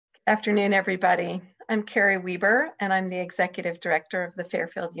Afternoon, everybody. I'm Carrie Weber, and I'm the Executive Director of the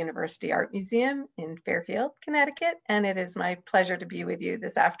Fairfield University Art Museum in Fairfield, Connecticut, and it is my pleasure to be with you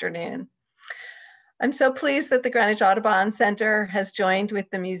this afternoon. I'm so pleased that the Greenwich Audubon Center has joined with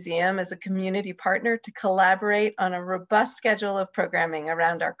the museum as a community partner to collaborate on a robust schedule of programming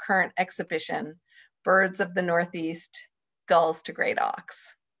around our current exhibition, Birds of the Northeast, Gulls to Great Auks.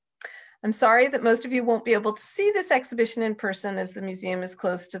 I'm sorry that most of you won't be able to see this exhibition in person as the museum is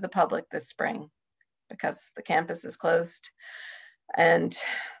closed to the public this spring because the campus is closed and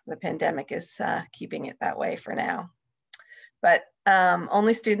the pandemic is keeping it that way for now. But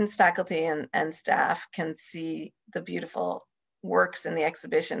only students, faculty, and staff can see the beautiful works in the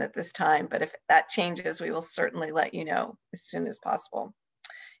exhibition at this time. But if that changes, we will certainly let you know as soon as possible.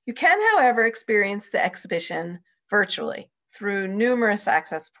 You can, however, experience the exhibition virtually through numerous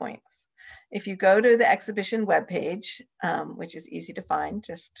access points. If you go to the exhibition webpage, which is easy to find,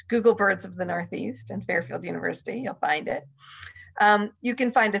 just Google Birds of the Northeast and Fairfield University, you'll find it. You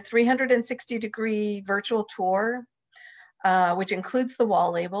can find a 360-degree virtual tour, which includes the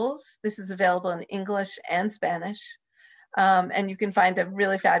wall labels. This is available in English and Spanish. And you can find a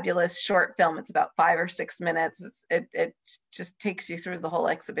really fabulous short film. It's about 5 or 6 minutes. It just takes you through the whole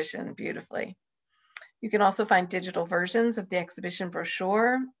exhibition beautifully. You can also find digital versions of the exhibition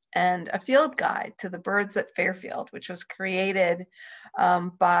brochure and a field guide to the birds at Fairfield, which was created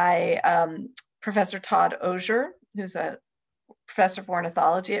by Professor Todd Osier, who's a professor of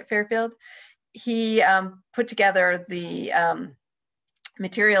ornithology at Fairfield. He put together the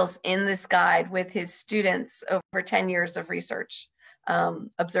materials in this guide with his students over 10 years of research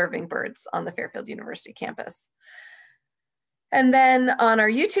observing birds on the Fairfield University campus. And then on our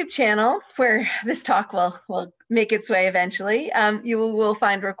YouTube channel, where this talk will make its way eventually, you will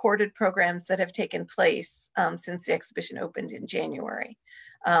find recorded programs that have taken place since the exhibition opened in January.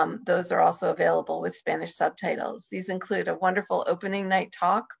 Those are also available with Spanish subtitles. These include a wonderful opening night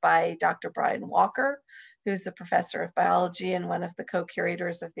talk by Dr. Brian Walker, who's a professor of biology and one of the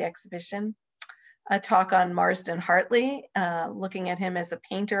co-curators of the exhibition. A talk on Marsden Hartley, looking at him as a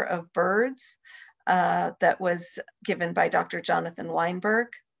painter of birds, that was given by Dr. Jonathan Weinberg.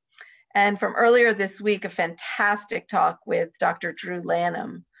 And from earlier this week, a fantastic talk with Dr. Drew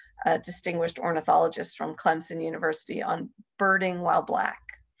Lanham, a distinguished ornithologist from Clemson University, on birding while black.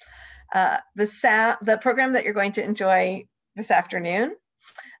 The program that you're going to enjoy this afternoon,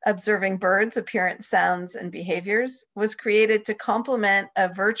 Observing Birds, Appearance, Sounds, and Behaviors, was created to complement a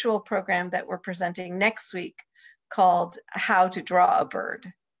virtual program that we're presenting next week called How to Draw a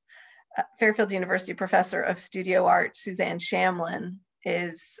Bird. Fairfield University Professor of Studio Art, Suzanne Shamlin,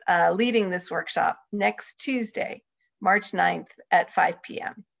 is leading this workshop next Tuesday, March 9th at 5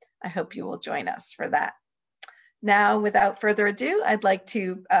 p.m. I hope you will join us for that. Now, without further ado, I'd like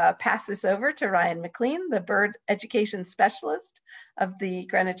to pass this over to Ryan McLean, the Bird Education Specialist of the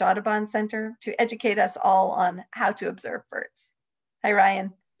Greenwich Audubon Center, to educate us all on how to observe birds. Hi,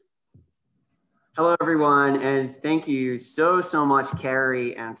 Ryan. Hello, everyone, and thank you so much,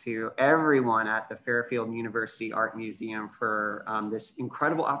 Carrie, and to everyone at the Fairfield University Art Museum for this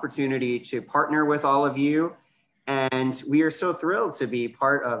incredible opportunity to partner with all of you. And we are so thrilled to be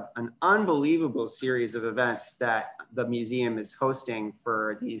part of an unbelievable series of events that the museum is hosting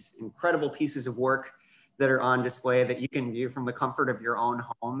for these incredible pieces of work that are on display that you can view from the comfort of your own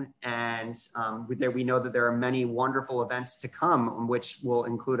home. And we know that there are many wonderful events to come, which will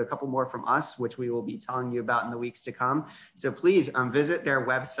include a couple more from us, which we will be telling you about in the weeks to come. So please visit their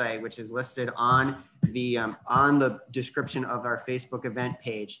website, which is listed on the description of our Facebook event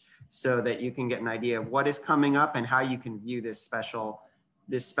page, so that you can get an idea of what is coming up and how you can view this special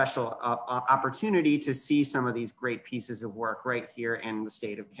opportunity to see some of these great pieces of work right here in the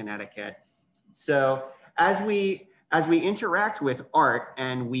state of Connecticut. So as we interact with art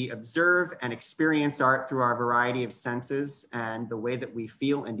and we observe and experience art through our variety of senses and the way that we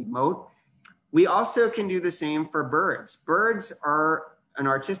feel and emote, we also can do the same for birds. Birds are an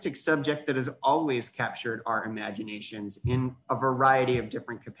artistic subject that has always captured our imaginations in a variety of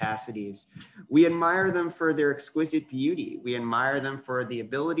different capacities. We admire them for their exquisite beauty. We admire them for the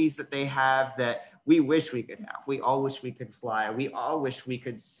abilities that they have that we wish we could have. We all wish we could fly. We all wish we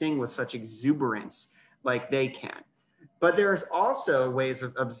could sing with such exuberance like they can. But there's also ways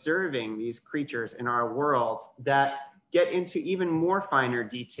of observing these creatures in our world that get into even more finer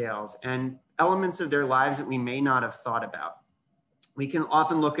details and elements of their lives that we may not have thought about. We can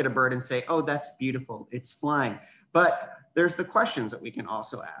often look at a bird and say, oh, that's beautiful, it's flying. But there's the questions that we can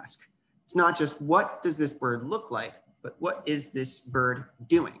also ask. It's not just what does this bird look like, but what is this bird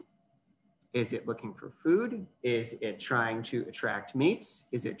doing? Is it looking for food? Is it trying to attract mates?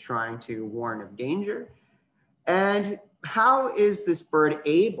 Is it trying to warn of danger? And how is this bird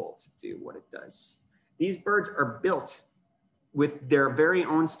able to do what it does? These birds are built with their very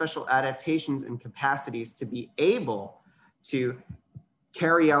own special adaptations and capacities to be able to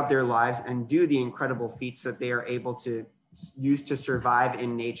carry out their lives and do the incredible feats that they are able to use to survive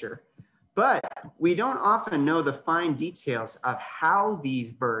in nature. But we don't often know the fine details of how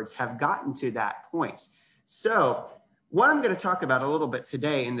these birds have gotten to that point. So what I'm going to talk about a little bit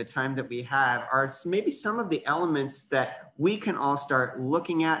today in the time that we have are maybe some of the elements that we can all start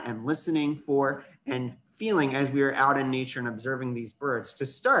looking at and listening for and feeling as we are out in nature and observing these birds. To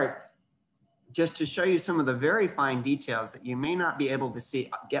start, just to show you some of the very fine details that you may not be able to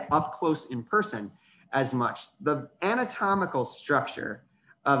see, get up close in person as much. The anatomical structure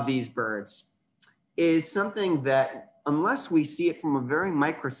of these birds is something that, unless we see it from a very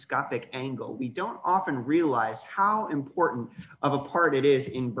microscopic angle, we don't often realize how important of a part it is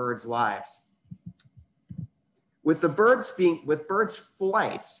in birds' lives. With birds'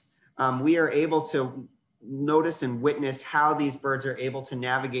 flights, we are able to notice and witness how these birds are able to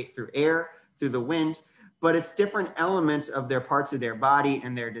navigate through air, through the wind, but it's different elements of their parts of their body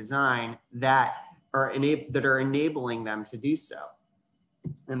and their design that are enabling them to do so.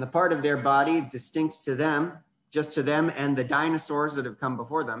 And the part of their body distinct to them, just to them and the dinosaurs that have come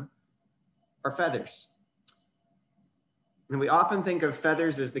before them, are feathers. And we often think of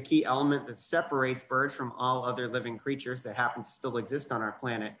feathers as the key element that separates birds from all other living creatures that happen to still exist on our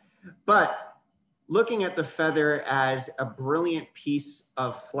planet. But looking at the feather as a brilliant piece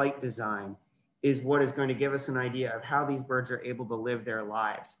of flight design is what is going to give us an idea of how these birds are able to live their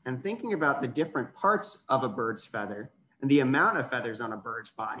lives. And thinking about the different parts of a bird's feather and the amount of feathers on a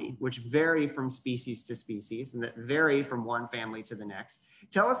bird's body, which vary from species to species and that vary from one family to the next,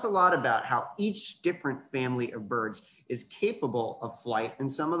 tell us a lot about how each different family of birds is capable of flight,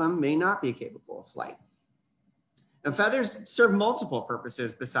 and some of them may not be capable of flight. Now, feathers serve multiple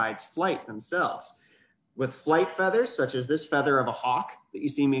purposes besides flight themselves. With flight feathers, such as this feather of a hawk that you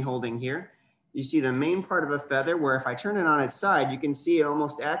see me holding here, you see the main part of a feather where if I turn it on its side, you can see it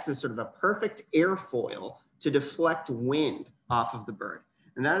almost acts as sort of a perfect airfoil to deflect wind off of the bird.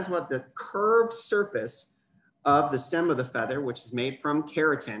 And that is what the curved surface of the stem of the feather, which is made from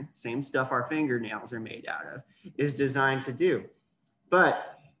keratin, same stuff our fingernails are made out of, is designed to do.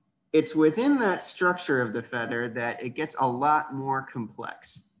 But it's within that structure of the feather that it gets a lot more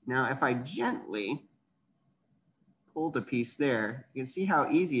complex. Now, if I gently pull the piece there, you can see how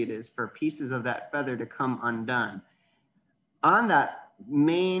easy it is for pieces of that feather to come undone. On that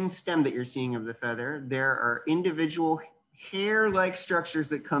main stem that you're seeing of the feather, there are individual hair-like structures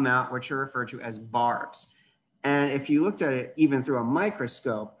that come out, which are referred to as barbs. And if you looked at it even through a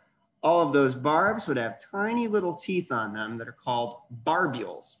microscope, all of those barbs would have tiny little teeth on them that are called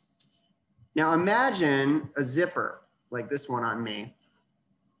barbules. Now imagine a zipper like this one on me,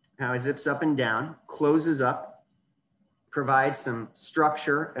 how it zips up and down, closes up, provides some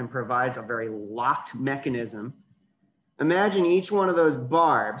structure and provides a very locked mechanism. Imagine each one of those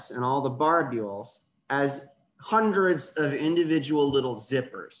barbs and all the barbules as hundreds of individual little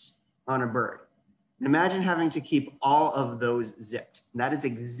zippers on a bird. Imagine having to keep all of those zipped. That is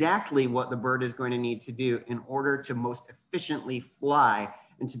exactly what the bird is going to need to do in order to most efficiently fly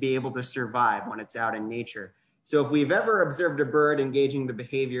and to be able to survive when it's out in nature. So if we've ever observed a bird engaging the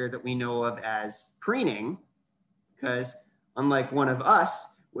behavior that we know of as preening, because unlike one of us,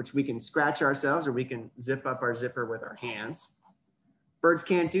 which we can scratch ourselves or we can zip up our zipper with our hands, birds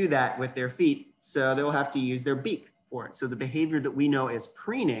can't do that with their feet, so they'll have to use their beak for it. So the behavior that we know as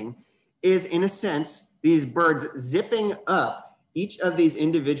preening is, in a sense, these birds zipping up each of these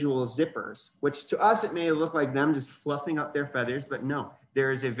individual zippers, which to us, it may look like them just fluffing up their feathers, but no,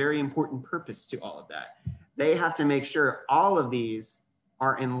 there is a very important purpose to all of that. They have to make sure all of these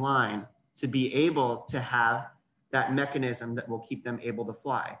are in line to be able to have that mechanism that will keep them able to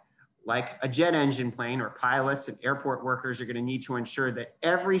fly. Like a jet engine plane, or pilots and airport workers are going to need to ensure that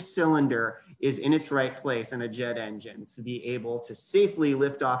every cylinder is in its right place in a jet engine to be able to safely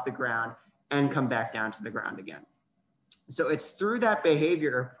lift off the ground and come back down to the ground again. So it's through that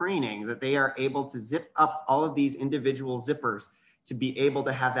behavior of preening that they are able to zip up all of these individual zippers to be able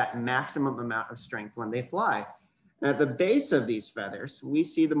to have that maximum amount of strength when they fly. At the base of these feathers, we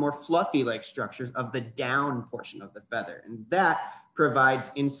see the more fluffy-like structures of the down portion of the feather, and that provides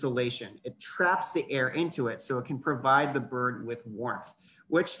insulation. It traps the air into it so it can provide the bird with warmth,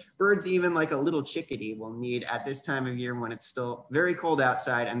 which birds, even like a little chickadee, will need at this time of year when it's still very cold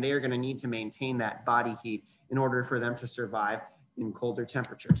outside, and they are going to need to maintain that body heat in order for them to survive in colder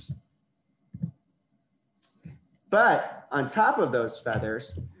temperatures. But on top of those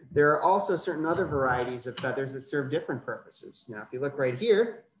feathers, there are also certain other varieties of feathers that serve different purposes. Now, if you look right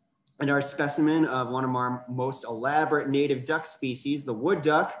here at our specimen of one of our most elaborate native duck species, the wood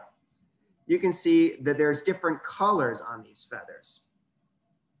duck, you can see that there's different colors on these feathers.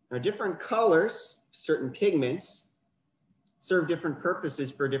 Now, different colors, certain pigments, serve different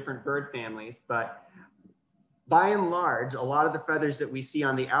purposes for different bird families, but by and large, a lot of the feathers that we see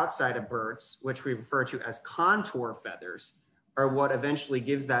on the outside of birds, which we refer to as contour feathers, are what eventually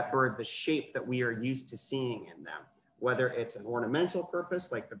gives that bird the shape that we are used to seeing in them. Whether it's an ornamental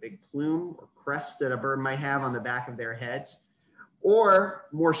purpose, like the big plume or crest that a bird might have on the back of their heads, or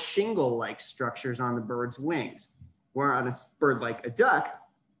more shingle-like structures on the bird's wings. Where on a bird like a duck,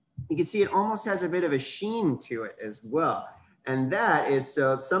 you can see it almost has a bit of a sheen to it as well. And that is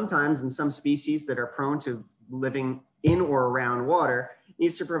so sometimes in some species that are prone to living in or around water,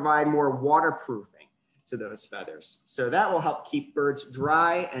 needs to provide more waterproofing to those feathers. So that will help keep birds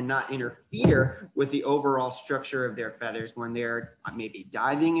dry and not interfere with the overall structure of their feathers when they're maybe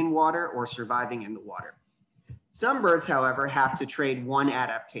diving in water or surviving in the water. Some birds, however, have to trade one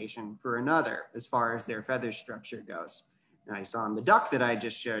adaptation for another as far as their feather structure goes. Now, you saw on the duck that I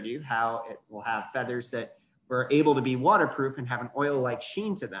just showed you how it will have feathers that were able to be waterproof and have an oil-like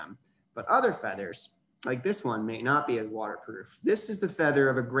sheen to them. But other feathers, like this one, may not be as waterproof. This is the feather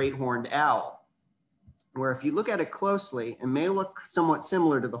of a great horned owl, where if you look at it closely, it may look somewhat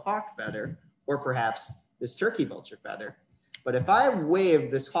similar to the hawk feather, or perhaps this turkey vulture feather. But if I wave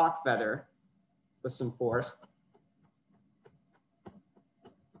this hawk feather with some force,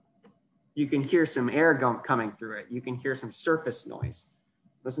 you can hear some air coming through it. You can hear some surface noise.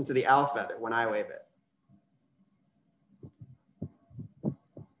 Listen to the owl feather when I wave it.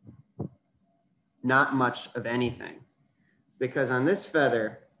 Not much of anything. It's because on this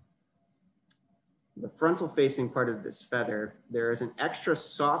feather, the frontal facing part of this feather, there is an extra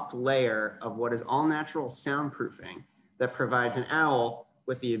soft layer of what is all natural soundproofing that provides an owl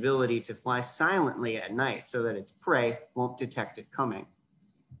with the ability to fly silently at night so that its prey won't detect it coming.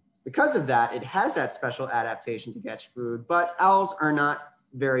 Because of that, it has that special adaptation to catch food, but owls are not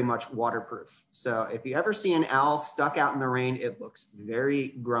very much waterproof. So if you ever see an owl stuck out in the rain, it looks very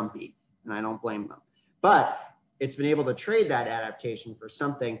grumpy, and I don't blame them. But it's been able to trade that adaptation for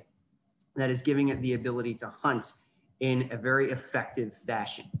something that is giving it the ability to hunt in a very effective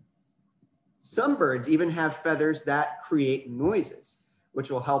fashion. Some birds even have feathers that create noises, which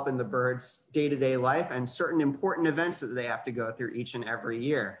will help in the bird's day-to-day life and certain important events that they have to go through each and every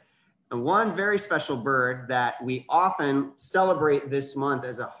year. And one very special bird that we often celebrate this month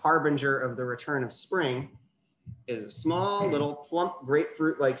as a harbinger of the return of spring is a small little plump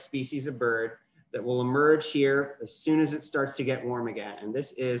grapefruit-like species of bird that will emerge here as soon as it starts to get warm again. And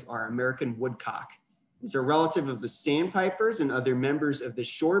this is our American woodcock. It's a relative of the sandpipers and other members of the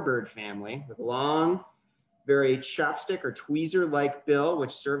shorebird family with a long, very chopstick or tweezer-like bill,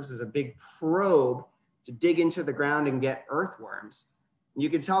 which serves as a big probe to dig into the ground and get earthworms. You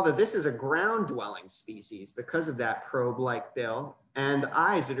can tell that this is a ground-dwelling species because of that probe-like bill and the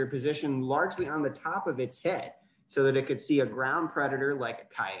eyes that are positioned largely on the top of its head so that it could see a ground predator like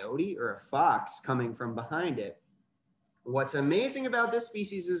a coyote or a fox coming from behind it. What's amazing about this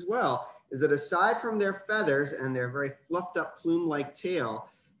species as well is that aside from their feathers and their very fluffed up plume-like tail,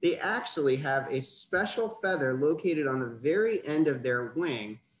 they actually have a special feather located on the very end of their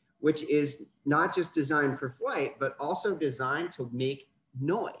wing, which is not just designed for flight, but also designed to make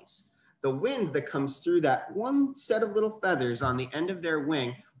noise. The wind that comes through that one set of little feathers on the end of their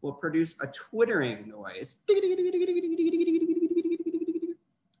wing will produce a twittering noise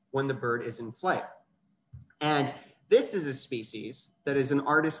when the bird is in flight. And this is a species that is an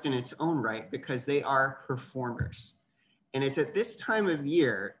artist in its own right because they are performers. And it's at this time of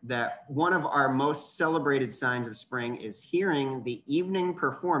year that one of our most celebrated signs of spring is hearing the evening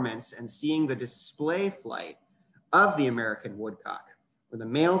performance and seeing the display flight of the American woodcock, where the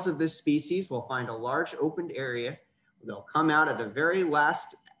males of this species will find a large opened area. They'll come out at the very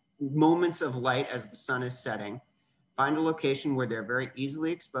last moments of light as the sun is setting, find a location where they're very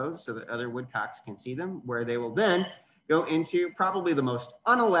easily exposed so that other woodcocks can see them, where they will then go into probably the most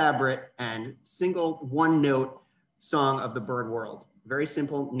unelaborate and single one-note song of the bird world. Very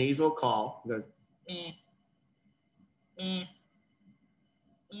simple nasal call. It goes beep, beep,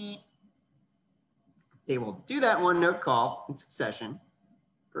 beep. They will do that one-note call in succession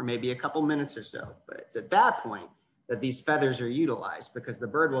for maybe a couple minutes or so, but it's at that point that these feathers are utilized because the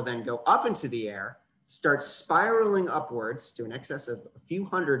bird will then go up into the air, start spiraling upwards to an excess of a few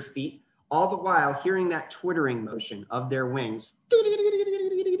hundred feet, all the while hearing that twittering motion of their wings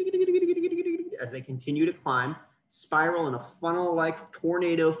as they continue to climb spiral in a funnel-like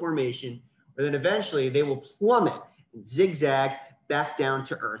tornado formation, where then eventually they will plummet and zigzag back down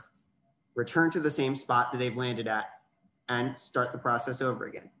to Earth, return to the same spot that they've landed at, and start the process over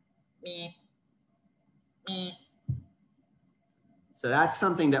again. Beep, beep. So that's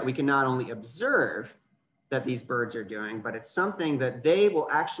something that we can not only observe that these birds are doing, but it's something that they will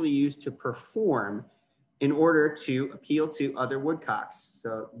actually use to perform in order to appeal to other woodcocks.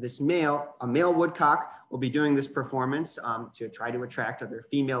 So a male woodcock will be doing this performance to try to attract other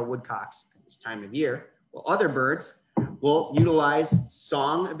female woodcocks at this time of year. Well, other birds will utilize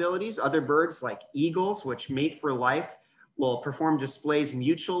song abilities. Other birds like eagles, which mate for life, will perform displays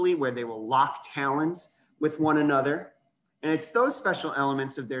mutually where they will lock talons with one another. And it's those special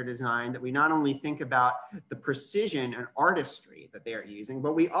elements of their design that we not only think about the precision and artistry that they are using,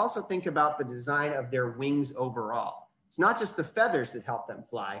 but we also think about the design of their wings overall. It's not just the feathers that help them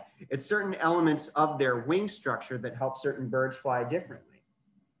fly, it's certain elements of their wing structure that help certain birds fly differently,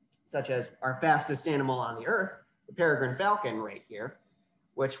 such as our fastest animal on the earth, the peregrine falcon right here,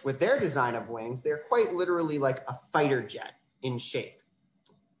 which with their design of wings, they're quite literally like a fighter jet in shape.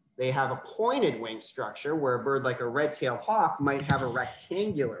 They have a pointed wing structure where a bird like a red-tailed hawk might have a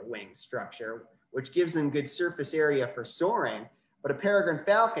rectangular wing structure, which gives them good surface area for soaring. But a peregrine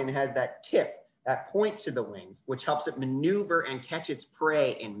falcon has that tip, that point to the wings, which helps it maneuver and catch its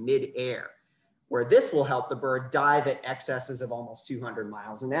prey in mid-air, where this will help the bird dive at excesses of almost 200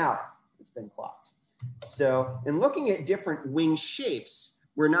 miles an hour. It's been clocked. So in looking at different wing shapes,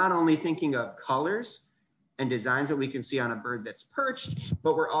 we're not only thinking of colors and designs that we can see on a bird that's perched,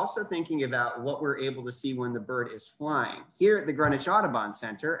 but we're also thinking about what we're able to see when the bird is flying. Here at the Greenwich Audubon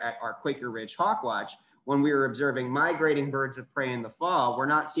Center at our Quaker Ridge Hawk Watch, when we were observing migrating birds of prey in the fall, we're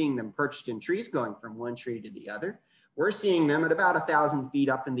not seeing them perched in trees going from one tree to the other. We're seeing them at about 1,000 feet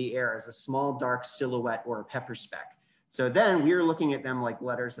up in the air as a small dark silhouette or a pepper speck. So then we're looking at them like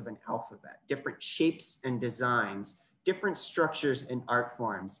letters of an alphabet, different shapes and designs, different structures and art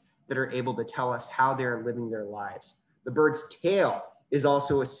forms that are able to tell us how they're living their lives. The bird's tail is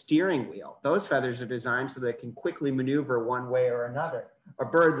also a steering wheel. Those feathers are designed so that it can quickly maneuver one way or another. A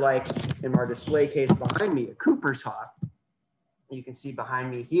bird like in our display case behind me, a Cooper's hawk, you can see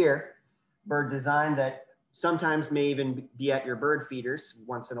behind me here, bird design that sometimes may even be at your bird feeders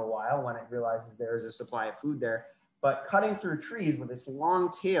once in a while when it realizes there is a supply of food there. But cutting through trees with its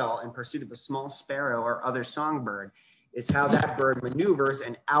long tail in pursuit of a small sparrow or other songbird is how that bird maneuvers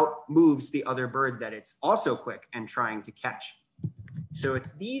and out moves the other bird that it's also quick and trying to catch. So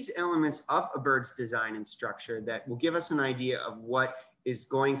it's these elements of a bird's design and structure that will give us an idea of what is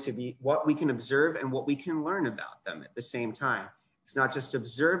going to be, what we can observe and what we can learn about them at the same time. It's not just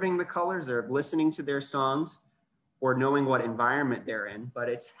observing the colors or listening to their songs or knowing what environment they're in, but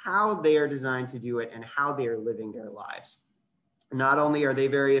it's how they are designed to do it and how they are living their lives. Not only are they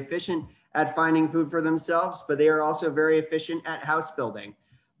very efficient at finding food for themselves, but they are also very efficient at house building.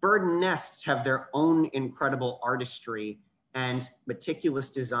 Bird nests have their own incredible artistry and meticulous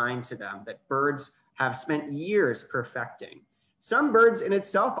design to them that birds have spent years perfecting. Some birds in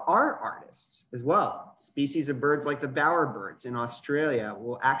itself are artists as well. Species of birds like the bowerbirds in Australia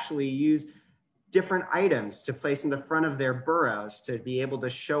will actually use different items to place in the front of their burrows to be able to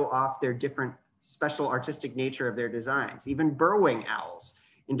show off their different special artistic nature of their designs. Even burrowing owls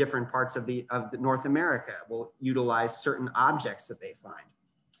in different parts of North America will utilize certain objects that they find.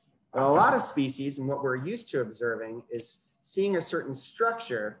 But a lot of species, and what we're used to observing, is seeing a certain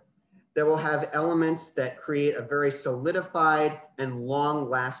structure that will have elements that create a very solidified and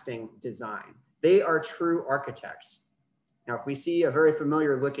long-lasting design. They are true architects. Now, if we see a very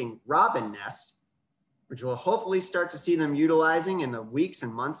familiar looking robin nest, which we'll hopefully start to see them utilizing in the weeks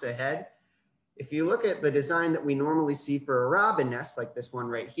and months ahead, if you look at the design that we normally see for a robin nest, like this one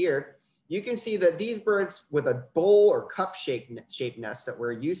right here, you can see that these birds with a bowl or cup-shaped nest that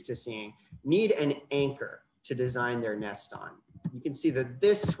we're used to seeing need an anchor to design their nest on. You can see that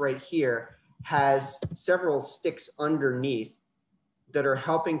this right here has several sticks underneath that are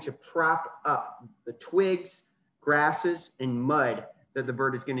helping to prop up the twigs, grasses, and mud that the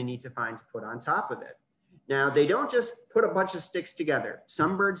bird is going to need to find to put on top of it. Now, they don't just put a bunch of sticks together.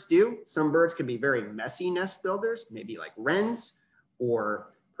 Some birds do. Some birds can be very messy nest builders, maybe like wrens,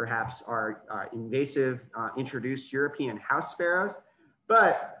 or perhaps our invasive introduced European house sparrows.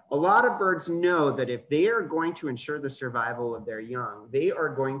 But a lot of birds know that if they are going to ensure the survival of their young, they are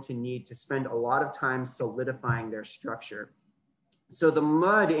going to need to spend a lot of time solidifying their structure. So the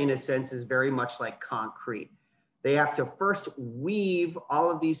mud, in a sense, is very much like concrete. They have to first weave all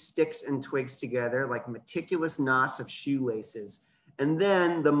of these sticks and twigs together like meticulous knots of shoelaces. And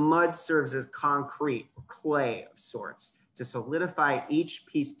then the mud serves as concrete, clay of sorts, to solidify each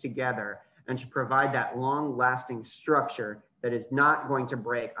piece together and to provide that long-lasting structure that is not going to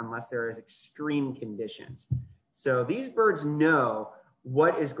break unless there is extreme conditions. So these birds know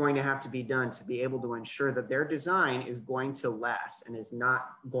what is going to have to be done to be able to ensure that their design is going to last and is not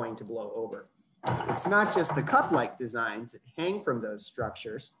going to blow over. It's not just the cup-like designs that hang from those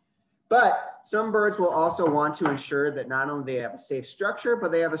structures, but some birds will also want to ensure that not only they have a safe structure,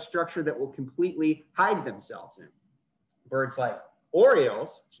 but they have a structure that will completely hide themselves in. Birds like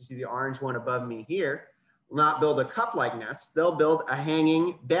orioles, which you see the orange one above me here, will not build a cup-like nest. They'll build a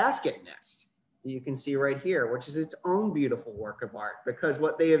hanging basket nest that you can see right here, which is its own beautiful work of art, because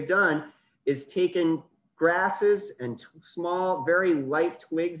what they have done is taken grasses and small, very light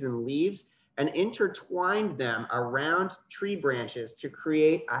twigs and leaves and intertwined them around tree branches to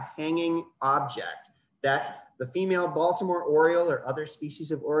create a hanging object that the female Baltimore oriole or other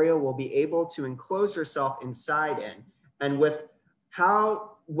species of oriole will be able to enclose herself inside in. And with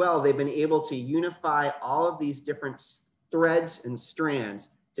how well they've been able to unify all of these different threads and strands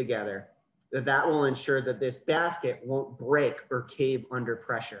together, that will ensure that this basket won't break or cave under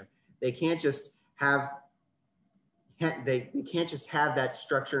pressure. They can't just have that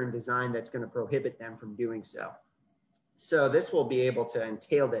structure and design that's going to prohibit them from doing so. So this will be able to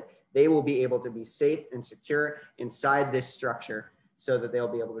entail that they will be able to be safe and secure inside this structure so that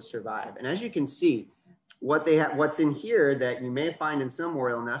they'll be able to survive. And as you can see, what's in here that you may find in some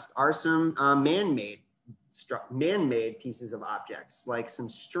oriole nests are some man-made pieces of objects, like some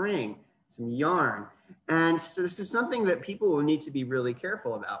string, some yarn. And so this is something that people will need to be really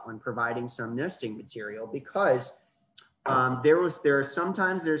careful about when providing some nesting material, because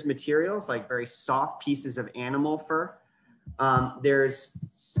sometimes there's materials like very soft pieces of animal fur. There's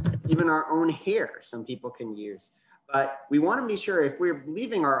even our own hair some people can use. But we want to be sure if we're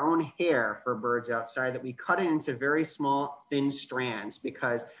leaving our own hair for birds outside that we cut it into very small, thin strands,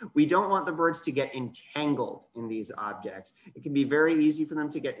 because we don't want the birds to get entangled in these objects. It can be very easy for them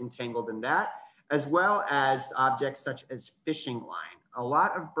to get entangled in that, as well as objects such as fishing line. A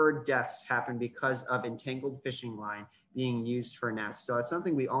lot of bird deaths happen because of entangled fishing line being used for nests. So it's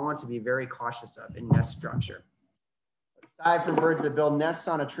something we all want to be very cautious of in nest structure. Aside from birds that build nests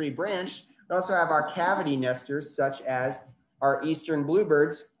on a tree branch, we also have our cavity nesters, such as our eastern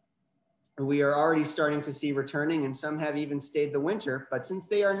bluebirds, who we are already starting to see returning, and some have even stayed the winter. But since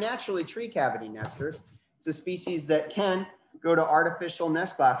they are naturally tree cavity nesters, it's a species that can go to artificial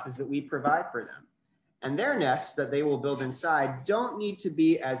nest boxes that we provide for them. And their nests that they will build inside don't need to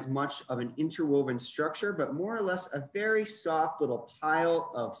be as much of an interwoven structure, but more or less a very soft little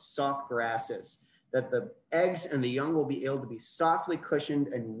pile of soft grasses that the eggs and the young will be able to be softly cushioned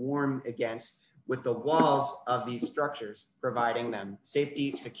and warm against, with the walls of these structures providing them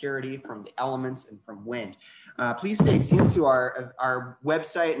safety, security from the elements and from wind. Please stay tuned to our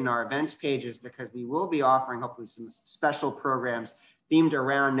website and our events pages, because we will be offering hopefully some special programs themed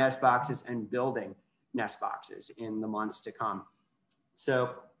around nest boxes and building nest boxes in the months to come. So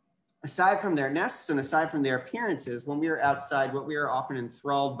aside from their nests and aside from their appearances, when we are outside, what we are often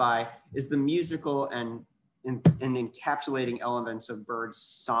enthralled by is the musical and encapsulating elements of birds'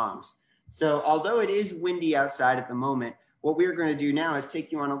 songs. So although it is windy outside at the moment, what we're going to do now is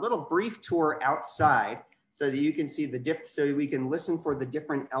take you on a little brief tour outside so that you can see so we can listen for the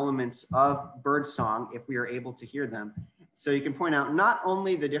different elements of bird song if we are able to hear them. So you can point out not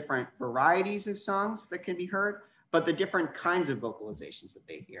only the different varieties of songs that can be heard, but the different kinds of vocalizations that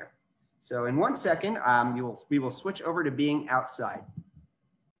they hear. So in 1 second, we will switch over to being outside.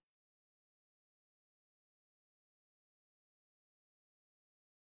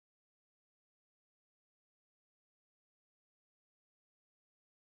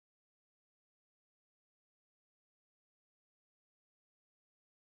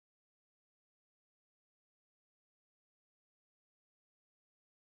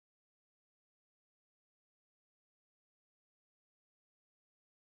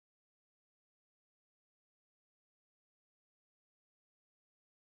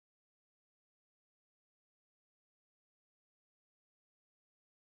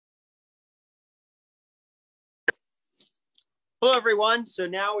 Hello, everyone. So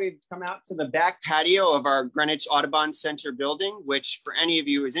now we've come out to the back patio of our Greenwich Audubon Center building, which for any of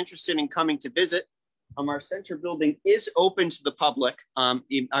you who is interested in coming to visit, our center building is open to the public.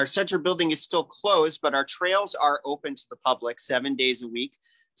 Our center building is still closed, but our trails are open to the public 7 days a week.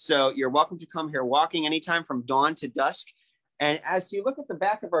 So you're welcome to come here walking anytime from dawn to dusk. And as you look at the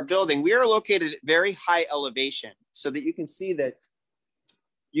back of our building, we are located at very high elevation so that you can see that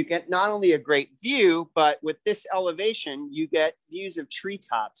you get not only a great view, but with this elevation, you get views of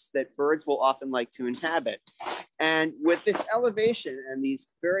treetops that birds will often like to inhabit. And with this elevation and these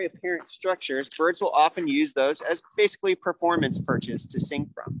very apparent structures, birds will often use those as basically performance perches to sing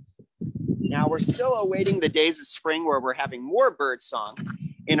from. Now, we're still awaiting the days of spring where we're having more bird song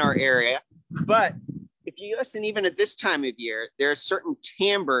in our area. But if you listen even at this time of year, there are certain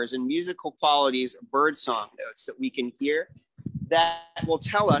timbres and musical qualities of bird song notes that we can hear that will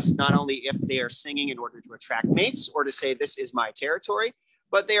tell us not only if they are singing in order to attract mates or to say this is my territory,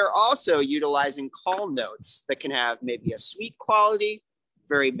 but they are also utilizing call notes that can have maybe a sweet quality,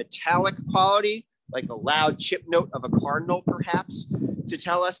 very metallic quality, like the loud chip note of a cardinal perhaps, to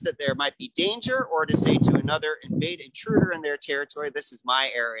tell us that there might be danger, or to say to another invade intruder in their territory, this is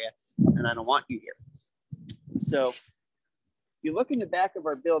my area and I don't want you here. So if you look in the back of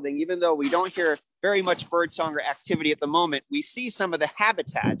our building, even though we don't hear very much birdsong or activity at the moment, we see some of the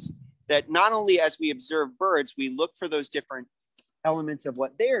habitats that not only as we observe birds, we look for those different elements of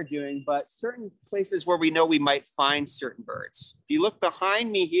what they are doing, but certain places where we know we might find certain birds. If you look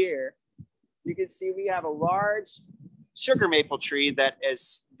behind me here, you can see we have a large sugar maple tree that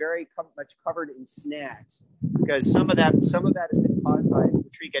is very much covered in snags, because some of that has been caused by the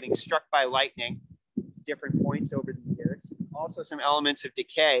tree getting struck by lightning at different points over the years. Also some elements of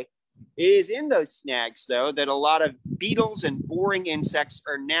decay. It is in those snags, though, that a lot of beetles and boring insects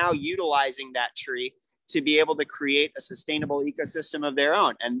are now utilizing that tree to be able to create a sustainable ecosystem of their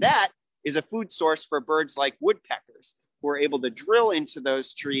own. And that is a food source for birds like woodpeckers, who are able to drill into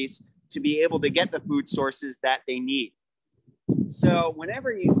those trees to be able to get the food sources that they need. So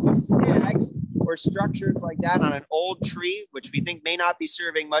whenever you see snags or structures like that on an old tree, which we think may not be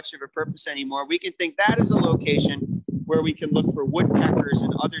serving much of a purpose anymore, we can think that is a location where we can look for woodpeckers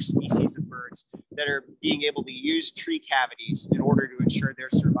and other species of birds that are being able to use tree cavities in order to ensure their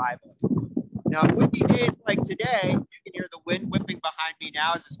survival. Now, windy days like today, you can hear the wind whipping behind me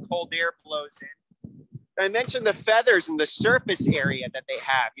now as this cold air blows in. I mentioned the feathers and the surface area that they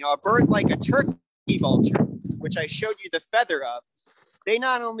have. You know, a bird like a turkey vulture, which I showed you the feather of, they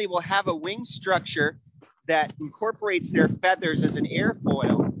not only will have a wing structure that incorporates their feathers as an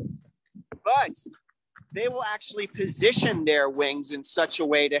airfoil, but they will actually position their wings in such a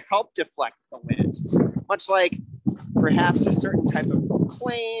way to help deflect the wind, much like perhaps a certain type of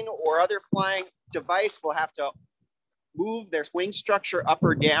plane or other flying device will have to move their wing structure up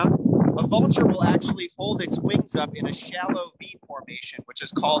or down. A vulture will actually fold its wings up in a shallow V formation, which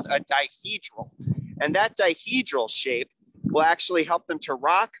is called a dihedral. And that dihedral shape will actually help them to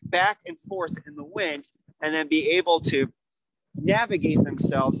rock back and forth in the wind and then be able to navigate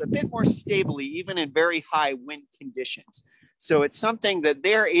themselves a bit more stably, even in very high wind conditions. So it's something that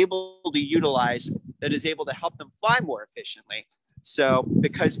they're able to utilize that is able to help them fly more efficiently. So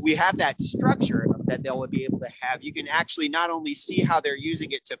because we have that structure that they'll be able to have, you can actually not only see how they're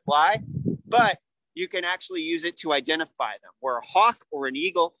using it to fly, but you can actually use it to identify them. Where a hawk or an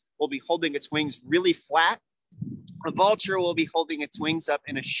eagle will be holding its wings really flat, a vulture will be holding its wings up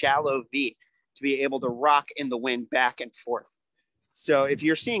in a shallow V to be able to rock in the wind back and forth. So if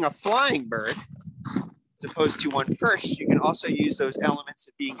you're seeing a flying bird, as opposed to one perched, you can also use those elements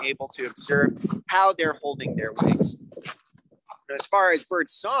of being able to observe how they're holding their wings. But as far as bird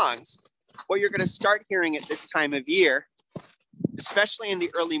songs, what you're going to start hearing at this time of year, especially in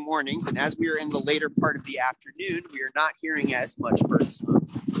the early mornings, and as we are in the later part of the afternoon, we are not hearing as much bird song.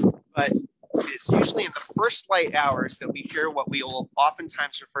 But it's usually in the first light hours that we hear what we will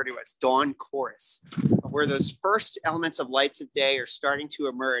oftentimes refer to as dawn chorus, where those first elements of lights of day are starting to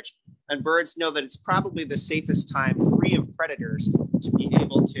emerge, and birds know that it's probably the safest time, free of predators, to be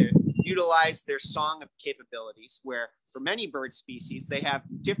able to utilize their song capabilities, where for many bird species, they have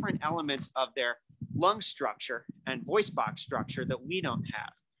different elements of their lung structure and voice box structure that we don't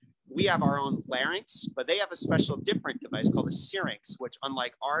have. We have our own larynx, but they have a special different device called a syrinx, which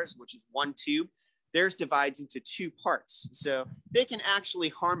unlike ours, which is one tube, theirs divides into two parts. So they can actually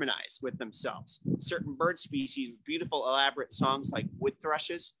harmonize with themselves. Certain bird species with beautiful, elaborate songs like wood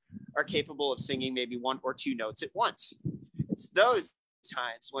thrushes are capable of singing maybe one or two notes at once. It's those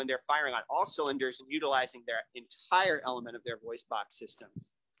times when they're firing on all cylinders and utilizing their entire element of their voice box system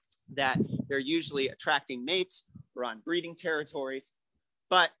that they're usually attracting mates or on breeding territories.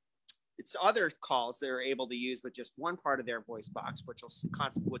 But it's other calls that are able to use with just one part of their voice box,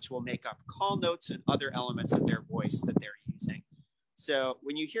 which will make up call notes and other elements of their voice that they're using. So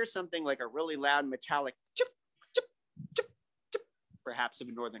when you hear something like a really loud metallic chip, chip, chip, chip, perhaps of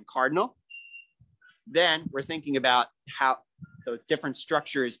a northern cardinal, then we're thinking about how the different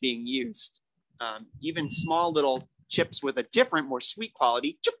structure is being used. Even small little chips with a different, more sweet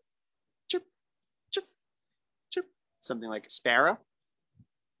quality, chip, chip, chip, chip, something like a sparrow.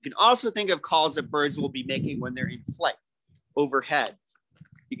 You can also think of calls that birds will be making when they're in flight overhead.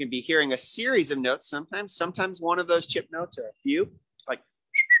 You can be hearing a series of notes sometimes one of those chip notes or a few, like.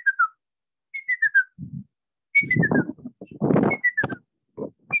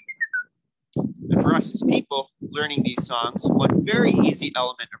 And for us as people learning these songs, one very easy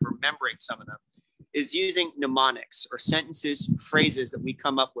element of remembering some of them is using mnemonics or sentences, phrases that we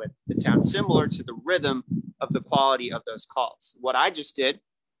come up with that sound similar to the rhythm of the quality of those calls. What I just did,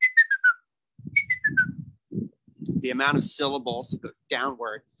 the amount of syllables that goes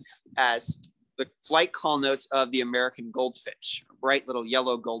downward as the flight call notes of the American goldfinch, a bright little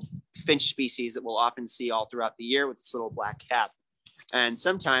yellow goldfinch species that we'll often see all throughout the year with this little black cap. And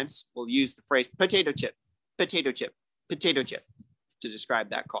sometimes we'll use the phrase potato chip, potato chip, potato chip to describe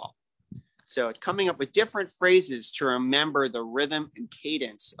that call. So it's coming up with different phrases to remember the rhythm and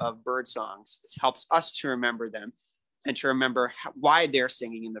cadence of bird songs. This helps us to remember them and to remember why they're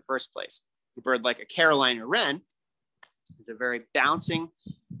singing in the first place. A bird like a Carolina wren is a very bouncing,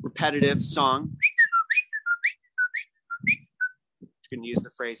 repetitive song. You can use the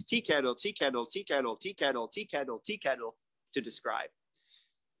phrase tea kettle, tea kettle, tea kettle, tea kettle, tea kettle, tea kettle to describe.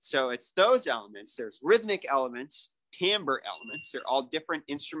 So it's those elements. There's rhythmic elements, timbre elements. They're all different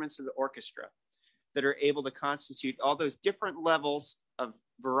instruments of the orchestra that are able to constitute all those different levels of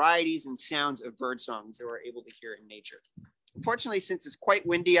varieties and sounds of bird songs that we're able to hear in nature. Unfortunately, since it's quite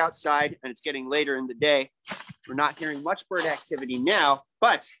windy outside and it's getting later in the day, we're not hearing much bird activity now,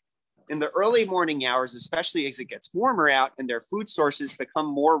 but in the early morning hours, especially as it gets warmer out and their food sources become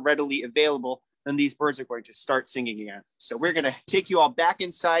more readily available, then these birds are going to start singing again. So we're going to take you all back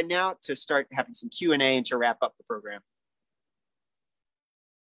inside now to start having some Q&A and to wrap up the program.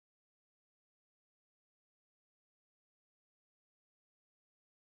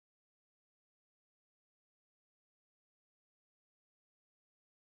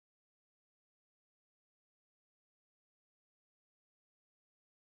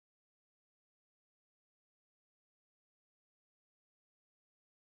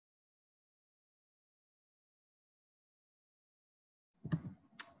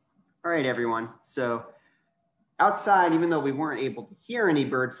 All right, everyone. So outside, even though we weren't able to hear any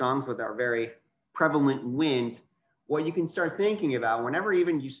bird songs with our very prevalent wind, what you can start thinking about whenever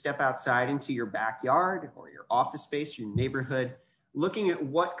even you step outside into your backyard or your office space, your neighborhood, looking at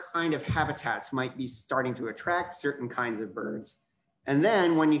what kind of habitats might be starting to attract certain kinds of birds. And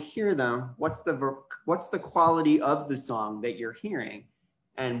then when you hear them, what's the quality of the song that you're hearing?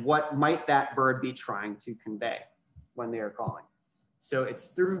 And what might that bird be trying to convey when they are calling? So it's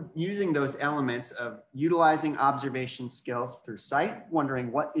through using those elements of utilizing observation skills through sight,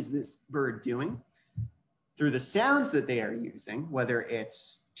 wondering what is this bird doing, through the sounds that they are using, whether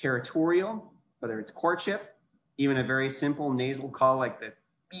it's territorial, whether it's courtship, even a very simple nasal call like the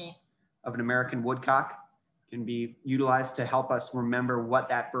beep of an American woodcock can be utilized to help us remember what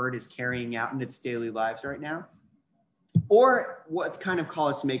that bird is carrying out in its daily lives right now, or what kind of call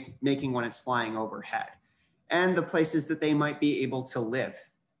it's making when it's flying overhead, and the places that they might be able to live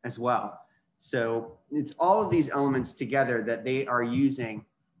as well. So it's all of these elements together that they are using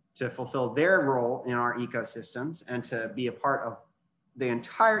to fulfill their role in our ecosystems and to be a part of the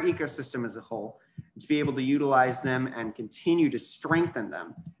entire ecosystem as a whole, to be able to utilize them and continue to strengthen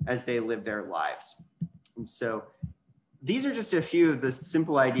them as they live their lives. And so these are just a few of the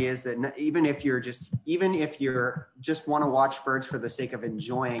simple ideas that even if you're just want to watch birds for the sake of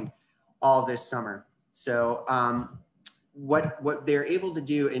enjoying all this summer. So what they're able to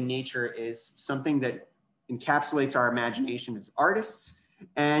do in nature is something that encapsulates our imagination as artists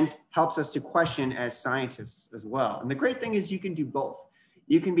and helps us to question as scientists as well. And the great thing is you can do both.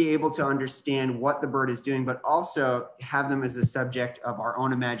 You can be able to understand what the bird is doing, but also have them as a subject of our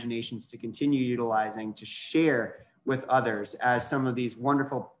own imaginations to continue utilizing, to share with others, as some of these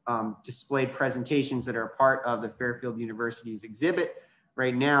wonderful displayed presentations that are part of the Fairfield University's exhibit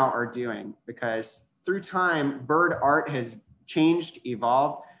right now are doing. Because through time, bird art has changed,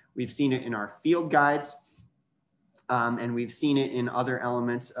 evolved. We've seen it in our field guides, and we've seen it in other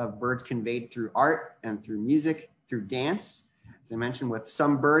elements of birds conveyed through art and through music, through dance. As I mentioned, with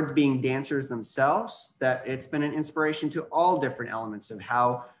some birds being dancers themselves, that it's been an inspiration to all different elements of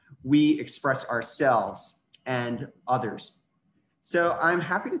how we express ourselves and others. So I'm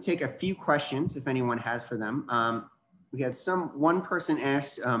happy to take a few questions if anyone has for them. We had one person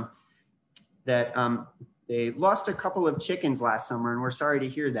asked that they lost a couple of chickens last summer, and we're sorry to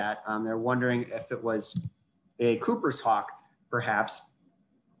hear that. They're wondering if it was a Cooper's hawk, perhaps.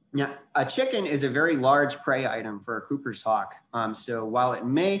 Now, a chicken is a very large prey item for a Cooper's hawk. So while it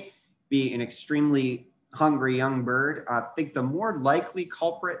may be an extremely hungry young bird, I think the more likely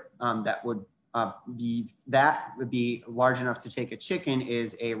culprit that would be large enough to take a chicken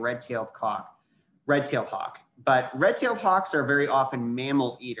is a red-tailed hawk. But red-tailed hawks are very often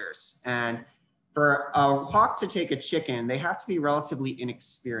mammal eaters, and for a hawk to take a chicken, they have to be relatively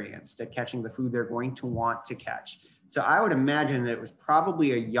inexperienced at catching the food they're going to want to catch. So I would imagine that it was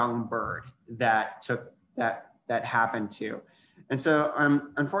probably a young bird that happened to. And so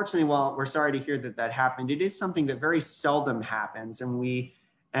unfortunately, while we're sorry to hear that happened, it is something that very seldom happens.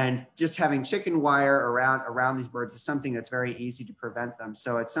 And just having chicken wire around these birds is something that's very easy to prevent them.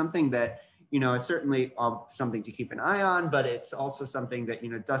 So it's something that, it's certainly something to keep an eye on, but it's also something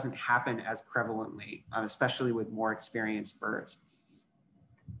that, doesn't happen as prevalently, especially with more experienced birds.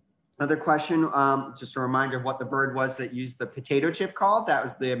 Another question, just a reminder of what the bird was that used the potato chip call. That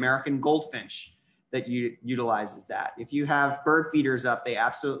was the American goldfinch that utilizes that. If you have bird feeders up, they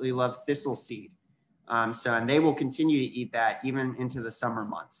absolutely love thistle seed. And they will continue to eat that even into the summer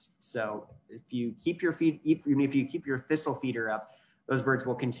months. So if you keep your thistle feeder up, those birds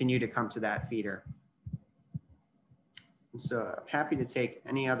will continue to come to that feeder. And so I'm happy to take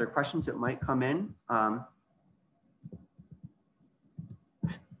any other questions that might come in.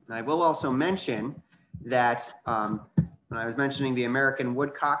 I will also mention that when I was mentioning the American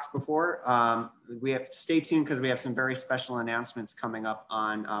woodcocks before, we have to stay tuned because we have some very special announcements coming up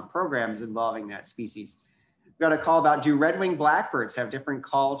on programs involving that species. We've got a call about, do red-winged blackbirds have different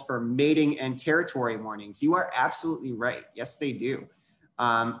calls for mating and territory warnings? You are absolutely right. Yes, they do.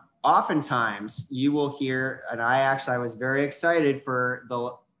 Oftentimes you will hear, and I was very excited for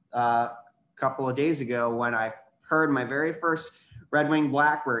the couple of days ago when I heard my very first red-winged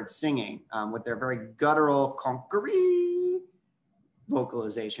blackbirds singing with their very guttural conqueree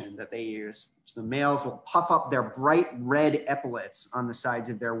vocalization that they use. So the males will puff up their bright red epaulets on the sides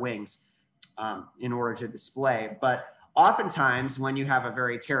of their wings in order to display. But oftentimes when you have a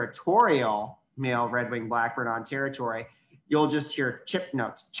very territorial male red-winged blackbird on territory, you'll just hear chip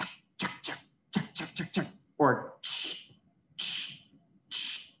notes, chuck, chuck, chuck, chuck, chuck, chuck, chuck, or ch, ch,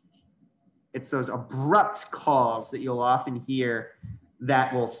 ch. It's those abrupt calls that you'll often hear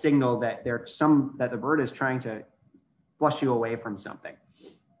that will signal that that the bird is trying to flush you away from something.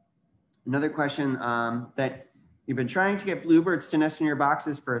 Another question that you've been trying to get bluebirds to nest in your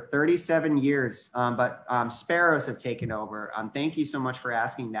boxes for 37 years, but sparrows have taken over. Thank you so much for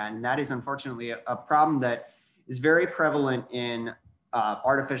asking that. And that is unfortunately a problem that is very prevalent in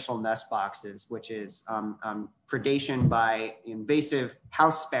artificial nest boxes, which is predation by invasive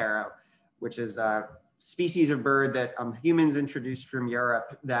house sparrow, which is a species of bird that humans introduced from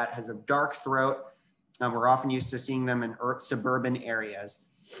Europe that has a dark throat. We're often used to seeing them in suburban areas.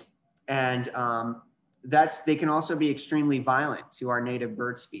 And they can also be extremely violent to our native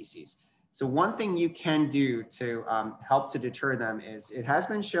bird species. So one thing you can do to help to deter them is, it has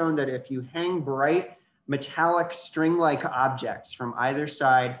been shown that if you hang bright metallic string-like objects from either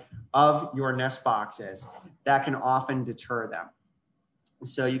side of your nest boxes, that can often deter them.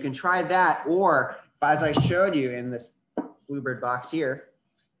 So you can try that, or as I showed you in this bluebird box here,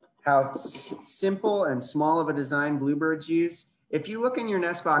 how simple and small of a design bluebirds use. If you look in your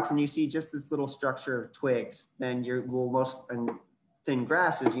nest box and you see just this little structure of twigs, then and thin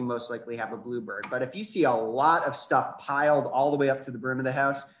grasses, you most likely have a bluebird. But if you see a lot of stuff piled all the way up to the brim of the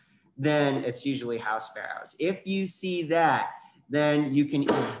house, then it's usually house sparrows. If you see that, then you can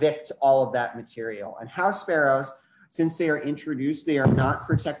evict all of that material. And house sparrows, since they are introduced, they are not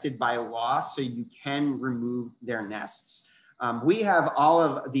protected by law, so you can remove their nests. We have all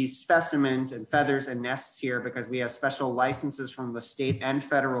of these specimens and feathers and nests here because we have special licenses from the state and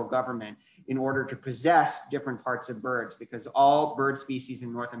federal government in order to possess different parts of birds, because all bird species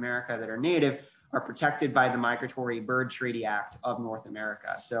in North America that are native are protected by the Migratory Bird Treaty Act of North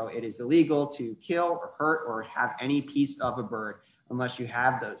America. So it is illegal to kill or hurt or have any piece of a bird unless you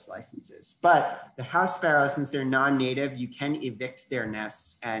have those licenses. But the house sparrows, since they're non-native, you can evict their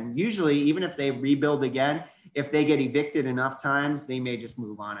nests. And usually, even if they rebuild again, if they get evicted enough times, they may just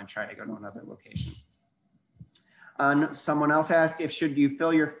move on and try to go to another location. Someone else asked, should you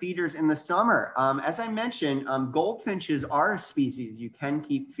fill your feeders in the summer? As I mentioned, goldfinches are a species you can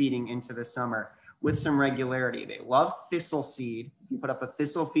keep feeding into the summer with some regularity. They love thistle seed. You put up a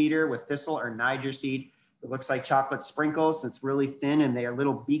thistle feeder with thistle or Niger seed. It looks like chocolate sprinkles. It's really thin and their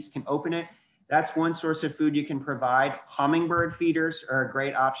little beaks can open it. That's one source of food you can provide. Hummingbird feeders are a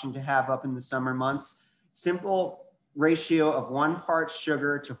great option to have up in the summer months. Simple ratio of 1 part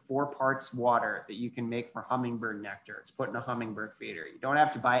sugar to 4 parts water that you can make for hummingbird nectar. It's put in a hummingbird feeder. You don't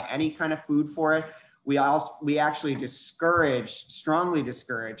have to buy any kind of food for it. We actually strongly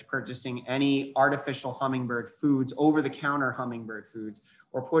discourage purchasing any artificial hummingbird foods, over-the-counter hummingbird foods,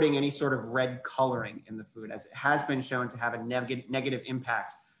 or putting any sort of red coloring in the food, as it has been shown to have a negative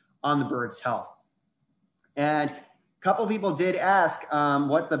impact on the bird's health. And a couple people did ask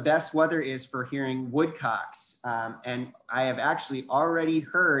what the best weather is for hearing woodcocks. And I have actually already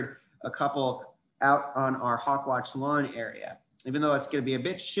heard a couple out on our Hawkwatch lawn area. Even though it's going to be a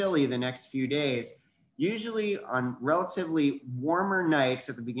bit chilly the next few days, usually on relatively warmer nights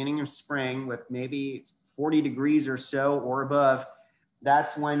at the beginning of spring with maybe 40 degrees or so or above,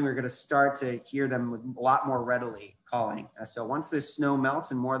 that's when we're going to start to hear them a lot more readily calling. So once the snow melts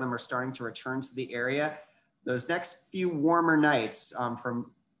and more of them are starting to return to the area, those next few warmer nights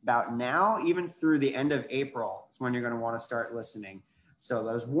from about now, even through the end of April, is when you're going to want to start listening. So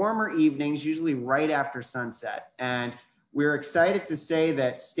those warmer evenings, usually right after sunset. And we're excited to say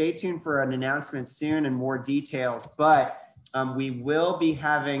that stay tuned for an announcement soon and more details, but we will be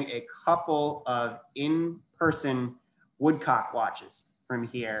having a couple of in-person woodcock watches from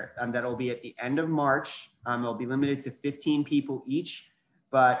here that'll be at the end of March. It'll be limited to 15 people each,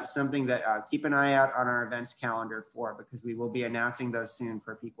 but something that keep an eye out on our events calendar for, because we will be announcing those soon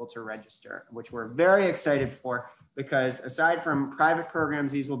for people to register, which we're very excited for, because aside from private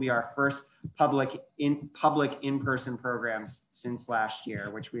programs, these will be our first public in-person programs since last year,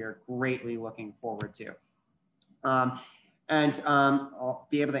 which we are greatly looking forward to. I'll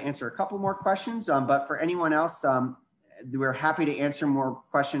be able to answer a couple more questions, but for anyone else, we're happy to answer more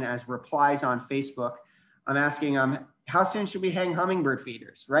questions as replies on Facebook. I'm asking, how soon should we hang hummingbird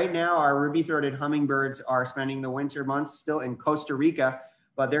feeders? Right now, our ruby-throated hummingbirds are spending the winter months still in Costa Rica,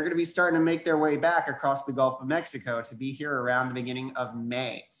 but they're going to be starting to make their way back across the Gulf of Mexico to be here around the beginning of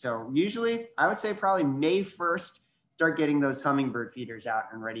May. So usually, I would say probably May 1st, start getting those hummingbird feeders out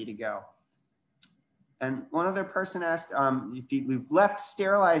and ready to go. And one other person asked if we've left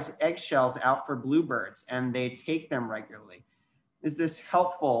sterilized eggshells out for bluebirds and they take them regularly. Is this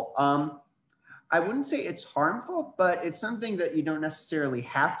helpful? I wouldn't say it's harmful, but it's something that you don't necessarily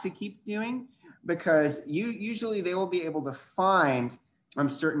have to keep doing, because usually they will be able to find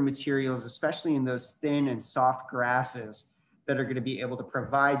certain materials, especially in those thin and soft grasses, that are going to be able to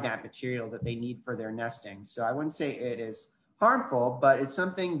provide that material that they need for their nesting. So I wouldn't say it is harmful, but it's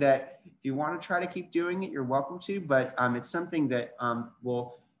something that if you want to try to keep doing it, you're welcome to, but it's something that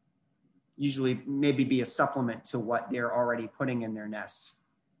will usually maybe be a supplement to what they're already putting in their nests.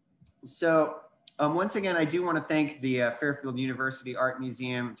 So once again, I do want to thank the Fairfield University Art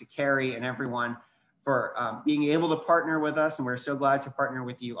Museum, to Carrie and everyone for being able to partner with us. And we're so glad to partner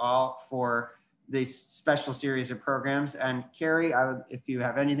with you all for this special series of programs. And Carrie, if you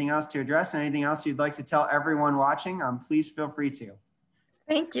have anything else to address, anything else you'd like to tell everyone watching, please feel free to.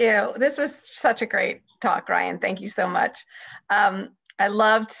 Thank you. This was such a great talk, Ryan. Thank you so much. I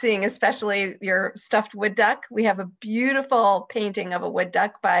loved seeing especially your stuffed wood duck. We have a beautiful painting of a wood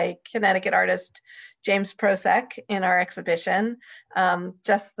duck by Connecticut artist James Prosek in our exhibition.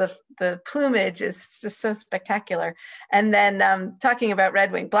 Just the plumage is just so spectacular. And then talking about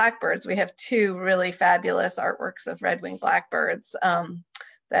red-winged blackbirds, we have two really fabulous artworks of red-winged blackbirds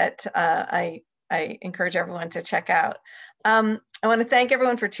that I encourage everyone to check out. I want to thank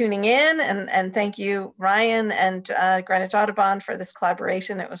everyone for tuning in, and thank you, Ryan and Greenwich Audubon, for this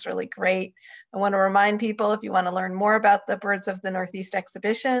collaboration. It was really great. I want to remind people, if you want to learn more about the Birds of the Northeast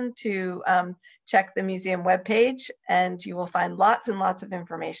exhibition, to check the museum webpage, and you will find lots and lots of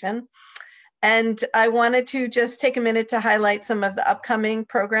information. And I wanted to just take a minute to highlight some of the upcoming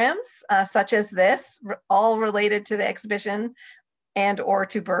programs, such as this, all related to the exhibition and or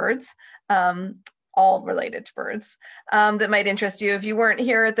to birds. All related to birds, that might interest you. If you weren't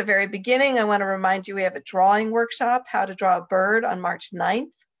here at the very beginning, I want to remind you we have a drawing workshop, how to draw a bird, on March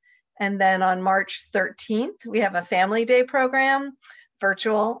 9th. And then on March 13th, we have a Family Day program,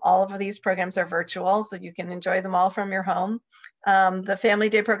 virtual. All of these programs are virtual, so you can enjoy them all from your home. The Family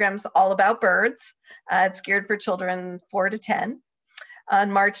Day program is all about birds. It's geared for children 4 to 10.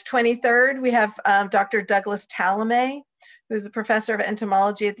 On March 23rd, we have Dr. Douglas Talamay, who's a professor of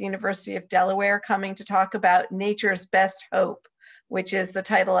entomology at the University of Delaware, coming to talk about Nature's Best Hope, which is the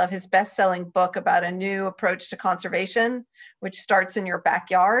title of his best-selling book about a new approach to conservation, which starts in your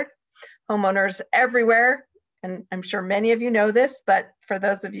backyard. Homeowners everywhere, and I'm sure many of you know this, but for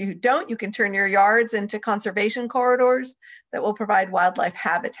those of you who don't, you can turn your yards into conservation corridors that will provide wildlife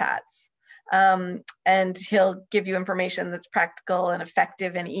habitats. And he'll give you information that's practical and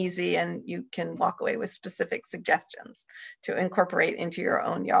effective and easy, and you can walk away with specific suggestions to incorporate into your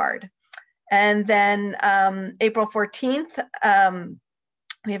own yard. And then April 14th,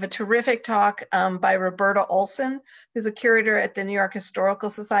 we have a terrific talk by Roberta Olson, who's a curator at the New York Historical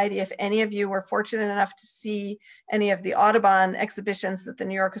Society. If any of you were fortunate enough to see any of the Audubon exhibitions that the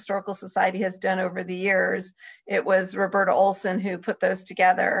New York Historical Society has done over the years, it was Roberta Olson who put those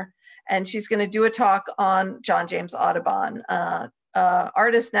together. And she's going to do a talk on John James Audubon,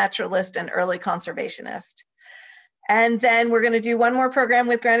 artist, naturalist, and early conservationist. And then we're going to do one more program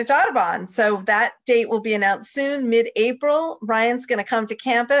with Greenwich Audubon. So that date will be announced soon, mid-April. Ryan's going to come to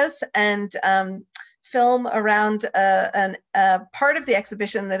campus and film around a part of the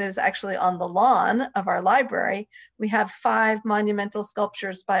exhibition that is actually on the lawn of our library. We have 5 monumental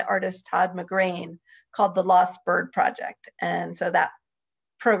sculptures by artist Todd McGrain called The Lost Bird Project. And so that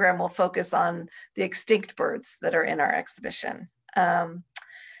program will focus on the extinct birds that are in our exhibition.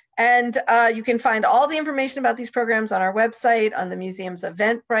 And you can find all the information about these programs on our website, on the museum's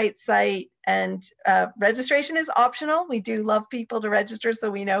Eventbrite site, and registration is optional. We do love people to register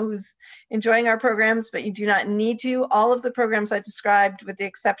so we know who's enjoying our programs, but you do not need to. All of the programs I described, with the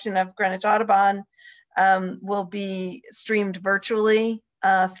exception of Greenwich Audubon, will be streamed virtually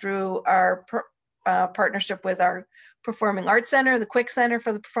through our partnership with our Performing Arts Center, the Quick Center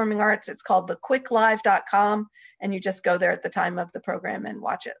for the Performing Arts. It's called thequicklive.com, and you just go there at the time of the program and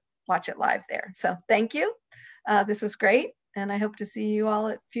watch it live there. So thank you. This was great, and I hope to see you all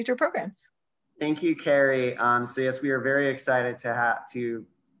at future programs. Thank you, Carrie. So yes, we are very excited to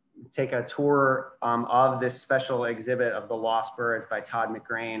take a tour of this special exhibit of The Lost Birds by Todd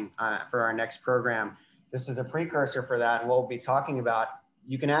McGrain for our next program. This is a precursor for that, and what we'll be talking about.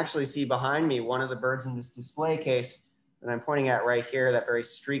 You can actually see behind me one of the birds in this display case that I'm pointing at right here, that very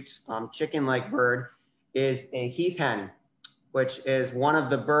streaked chicken-like bird, is a heath hen, which is one of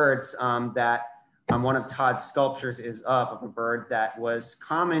the birds that one of Todd's sculptures is of a bird that was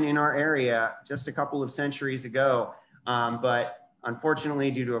common in our area just a couple of centuries ago. But unfortunately,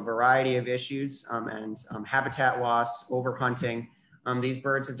 due to a variety of issues and habitat loss, overhunting, these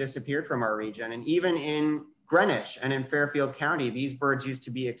birds have disappeared from our region. And even in Greenwich and in Fairfield County, these birds used to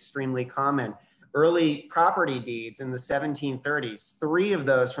be extremely common. Early property deeds in the 1730s, 3 of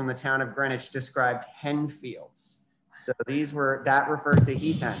those from the town of Greenwich described hen fields. So that referred to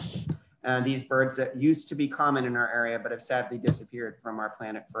heath hens. These birds that used to be common in our area, but have sadly disappeared from our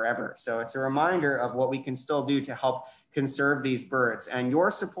planet forever. So it's a reminder of what we can still do to help conserve these birds. And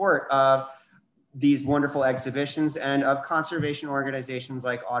your support of these wonderful exhibitions and of conservation organizations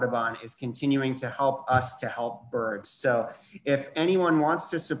like Audubon is continuing to help us to help birds. So if anyone wants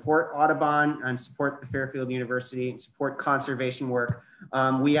to support Audubon and support the Fairfield University and support conservation work,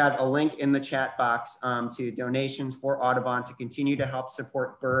 we have a link in the chat box to donations for Audubon to continue to help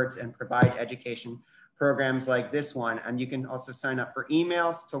support birds and provide education programs like this one. And you can also sign up for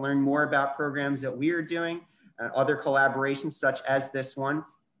emails to learn more about programs that we are doing and other collaborations such as this one.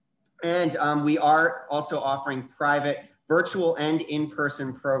 And we are also offering private, virtual, and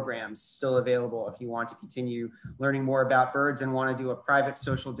in-person programs still available if you want to continue learning more about birds and want to do a private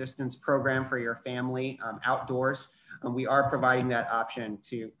social distance program for your family outdoors. We are providing that option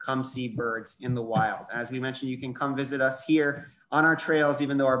to come see birds in the wild. As we mentioned, you can come visit us here on our trails,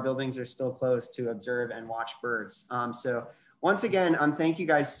 even though our buildings are still closed, to observe and watch birds. So once again, thank you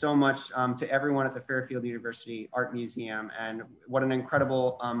guys so much to everyone at the Fairfield University Art Museum, and what an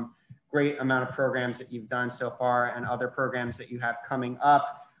incredible great amount of programs that you've done so far, and other programs that you have coming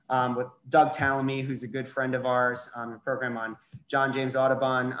up with Doug Tallamy, who's a good friend of ours, a program on John James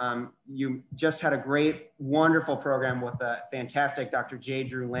Audubon. You just had a great, wonderful program with the fantastic Dr. J.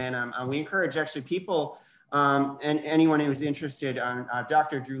 Drew Lanham. We encourage actually people and anyone who's interested,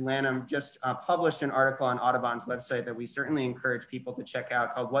 Dr. Drew Lanham just published an article on Audubon's website that we certainly encourage people to check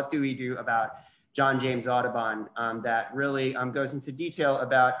out, called "What Do We Do About John James Audubon," that really goes into detail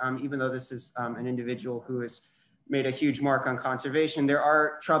about, even though this is an individual who has made a huge mark on conservation, there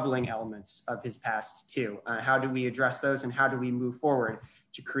are troubling elements of his past too. How do we address those, and how do we move forward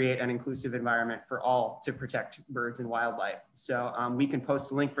to create an inclusive environment for all to protect birds and wildlife? So we can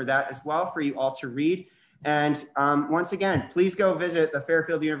post a link for that as well for you all to read. And once again, please go visit the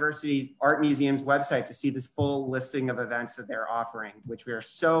Fairfield University Art Museum's website to see this full listing of events that they're offering, which we are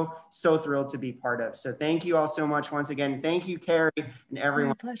so thrilled to be part of. So thank you all so much once again. Thank you, Carrie, and everyone.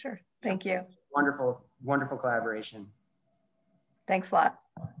 My pleasure. Thank you. Wonderful, wonderful collaboration. Thanks a lot.